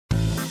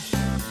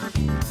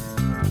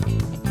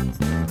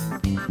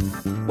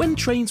When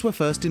trains were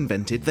first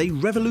invented, they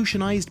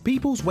revolutionized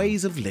people's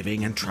ways of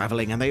living and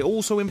traveling, and they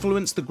also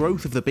influenced the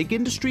growth of the big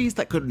industries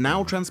that could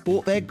now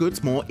transport their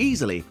goods more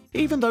easily.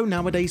 Even though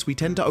nowadays we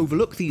tend to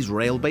overlook these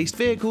rail-based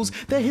vehicles,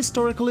 their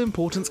historical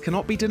importance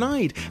cannot be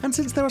denied, and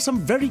since there are some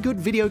very good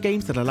video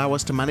games that allow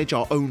us to manage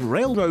our own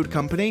railroad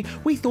company,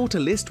 we thought a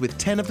list with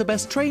 10 of the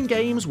best train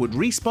games would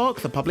re-spark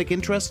the public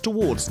interest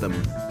towards them.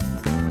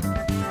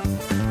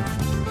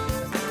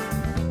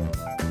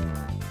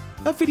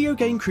 A video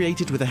game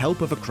created with the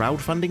help of a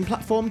crowdfunding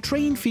platform,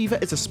 Train Fever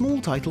is a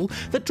small title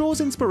that draws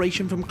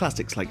inspiration from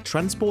classics like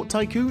Transport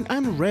Tycoon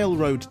and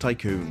Railroad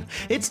Tycoon.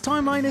 Its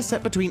timeline is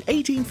set between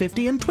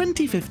 1850 and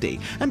 2050,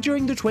 and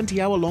during the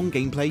 20-hour-long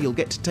gameplay you'll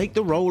get to take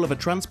the role of a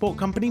transport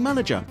company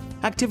manager.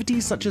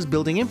 Activities such as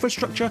building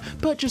infrastructure,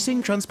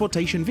 purchasing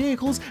transportation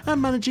vehicles,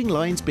 and managing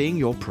lines being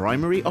your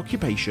primary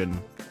occupation.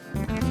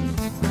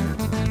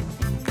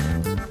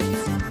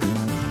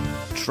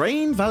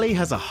 Train Valley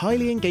has a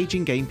highly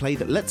engaging gameplay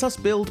that lets us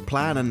build,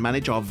 plan and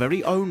manage our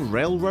very own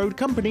railroad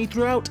company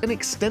throughout an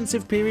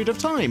extensive period of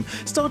time,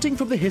 starting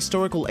from the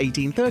historical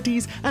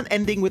 1830s and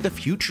ending with the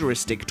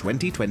futuristic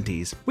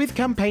 2020s. With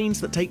campaigns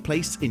that take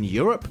place in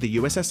Europe, the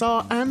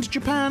USSR and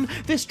Japan,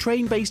 this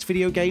train-based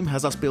video game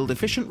has us build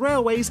efficient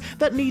railways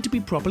that need to be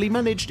properly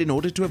managed in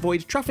order to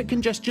avoid traffic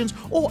congestions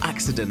or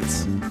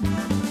accidents.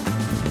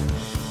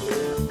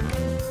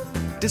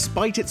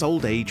 Despite its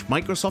old age,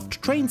 Microsoft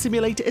Train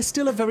Simulator is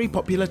still a very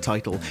popular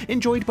title,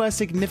 enjoyed by a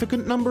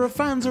significant number of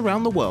fans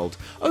around the world.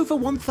 Over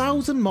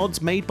 1,000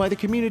 mods made by the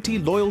community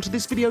loyal to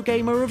this video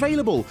game are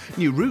available,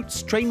 new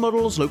routes, train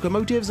models,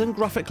 locomotives and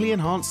graphically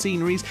enhanced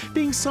sceneries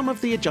being some of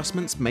the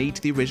adjustments made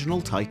to the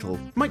original title.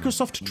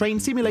 Microsoft Train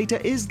Simulator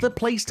is the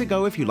place to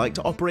go if you like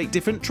to operate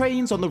different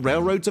trains on the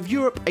railroads of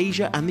Europe,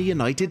 Asia and the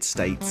United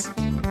States.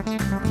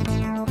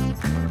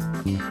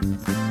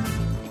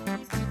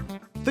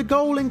 The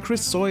goal in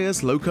Chris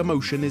Sawyer's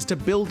Locomotion is to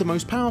build the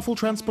most powerful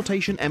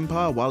transportation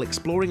empire while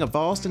exploring a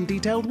vast and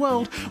detailed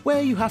world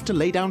where you have to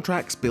lay down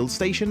tracks, build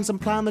stations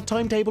and plan the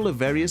timetable of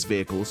various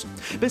vehicles.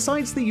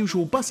 Besides the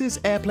usual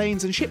buses,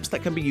 airplanes and ships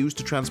that can be used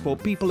to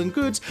transport people and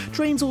goods,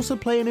 trains also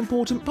play an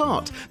important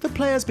part, the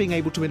players being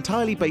able to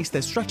entirely base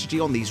their strategy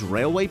on these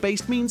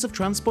railway-based means of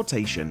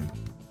transportation.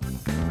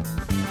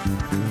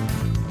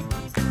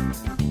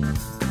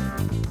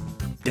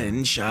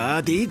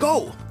 Densha de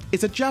Go!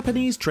 It's a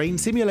Japanese train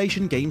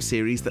simulation game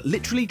series that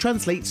literally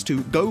translates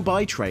to Go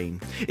by Train.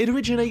 It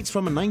originates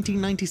from a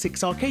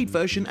 1996 arcade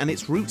version and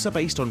its roots are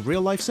based on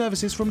real-life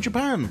services from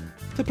Japan.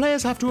 The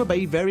players have to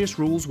obey various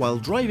rules while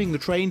driving the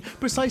train,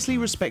 precisely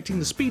respecting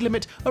the speed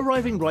limit,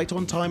 arriving right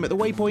on time at the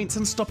waypoints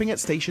and stopping at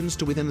stations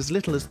to within as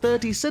little as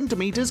 30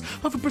 centimeters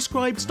of a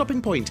prescribed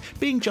stopping point,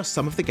 being just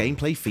some of the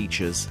gameplay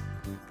features.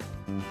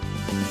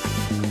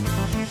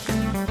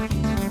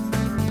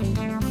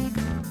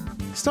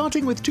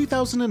 Starting with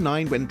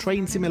 2009 when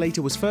Train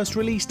Simulator was first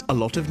released, a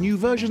lot of new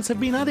versions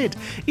have been added,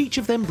 each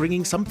of them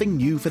bringing something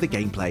new for the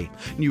gameplay.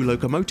 New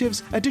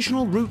locomotives,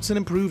 additional routes and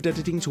improved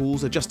editing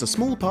tools are just a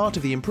small part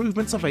of the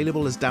improvements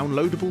available as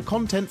downloadable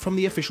content from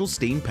the official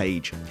Steam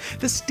page.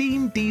 The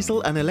steam,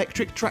 diesel and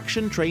electric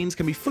traction trains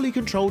can be fully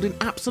controlled in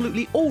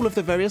absolutely all of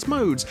the various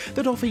modes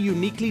that offer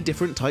uniquely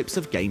different types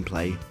of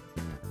gameplay.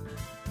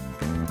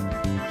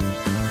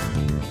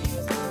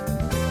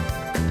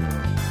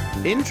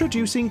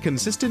 Introducing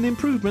consistent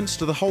improvements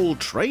to the whole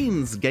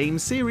Trains game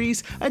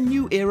series, a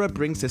new era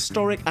brings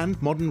historic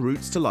and modern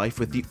routes to life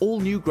with the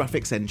all-new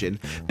graphics engine.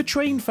 The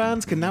Train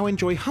fans can now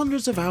enjoy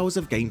hundreds of hours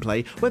of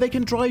gameplay where they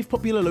can drive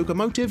popular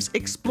locomotives,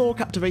 explore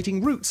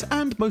captivating routes,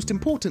 and most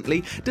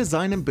importantly,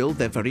 design and build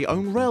their very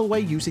own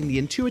railway using the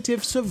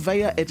intuitive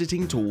Surveyor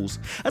editing tools.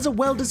 As a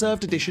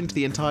well-deserved addition to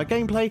the entire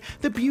gameplay,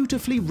 the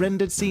beautifully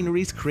rendered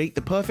sceneries create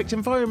the perfect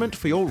environment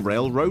for your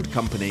railroad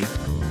company.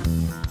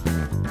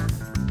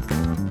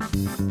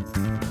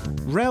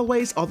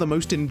 Railways are the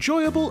most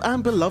enjoyable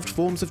and beloved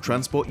forms of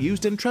transport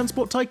used in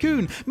Transport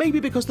Tycoon, maybe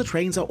because the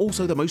trains are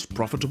also the most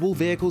profitable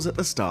vehicles at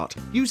the start.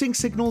 Using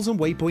signals and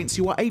waypoints,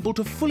 you are able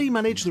to fully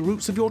manage the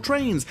routes of your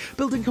trains,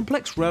 building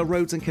complex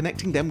railroads and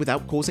connecting them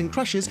without causing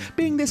crashes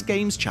being this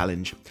game's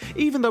challenge.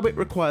 Even though it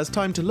requires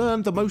time to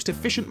learn the most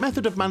efficient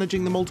method of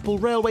managing the multiple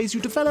railways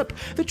you develop,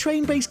 the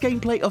train-based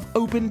gameplay of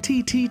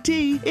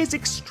OpenTTT is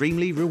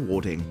extremely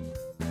rewarding.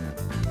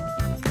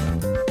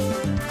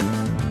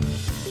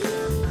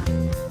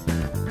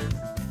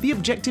 The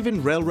objective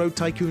in Railroad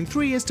Tycoon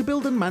 3 is to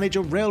build and manage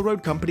a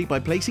railroad company by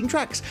placing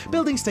tracks,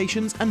 building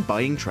stations and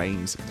buying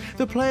trains.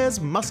 The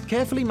players must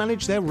carefully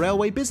manage their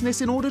railway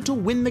business in order to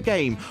win the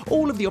game,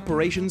 all of the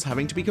operations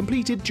having to be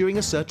completed during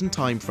a certain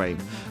time frame.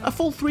 A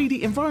full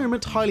 3D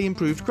environment, highly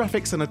improved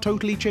graphics and a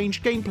totally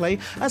changed gameplay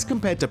as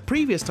compared to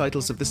previous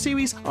titles of the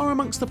series are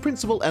amongst the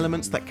principal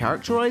elements that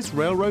characterize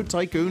Railroad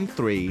Tycoon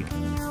 3.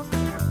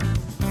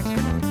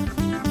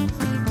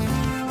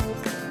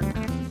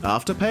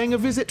 After paying a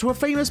visit to a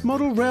famous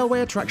model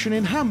railway attraction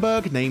in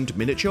Hamburg named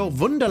Miniature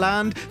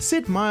Wunderland,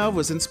 Sid Meier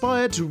was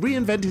inspired to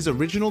reinvent his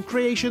original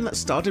creation that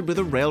started with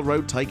a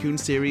Railroad Tycoon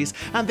series,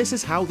 and this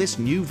is how this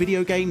new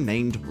video game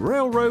named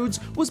Railroads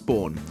was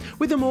born.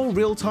 With a more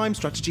real-time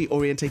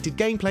strategy-orientated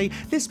gameplay,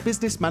 this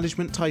business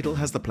management title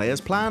has the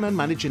players plan and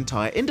manage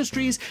entire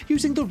industries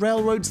using the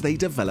railroads they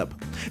develop.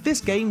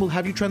 This game will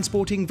have you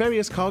transporting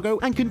various cargo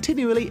and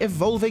continually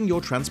evolving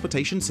your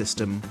transportation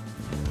system.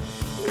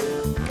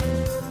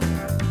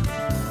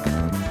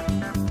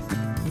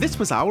 This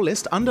was our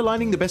list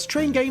underlining the best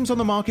train games on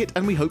the market,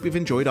 and we hope you've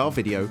enjoyed our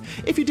video.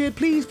 If you did,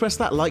 please press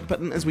that like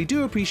button as we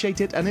do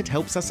appreciate it and it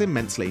helps us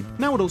immensely.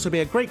 Now would also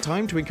be a great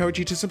time to encourage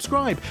you to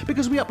subscribe,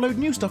 because we upload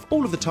new stuff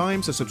all of the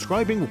time, so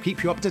subscribing will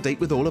keep you up to date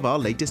with all of our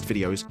latest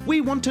videos.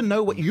 We want to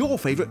know what your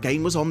favourite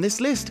game was on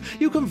this list.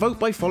 You can vote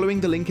by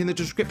following the link in the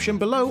description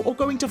below or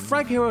going to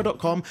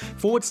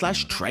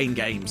fraghero.com/train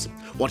games.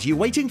 What are you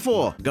waiting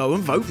for? Go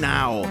and vote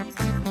now!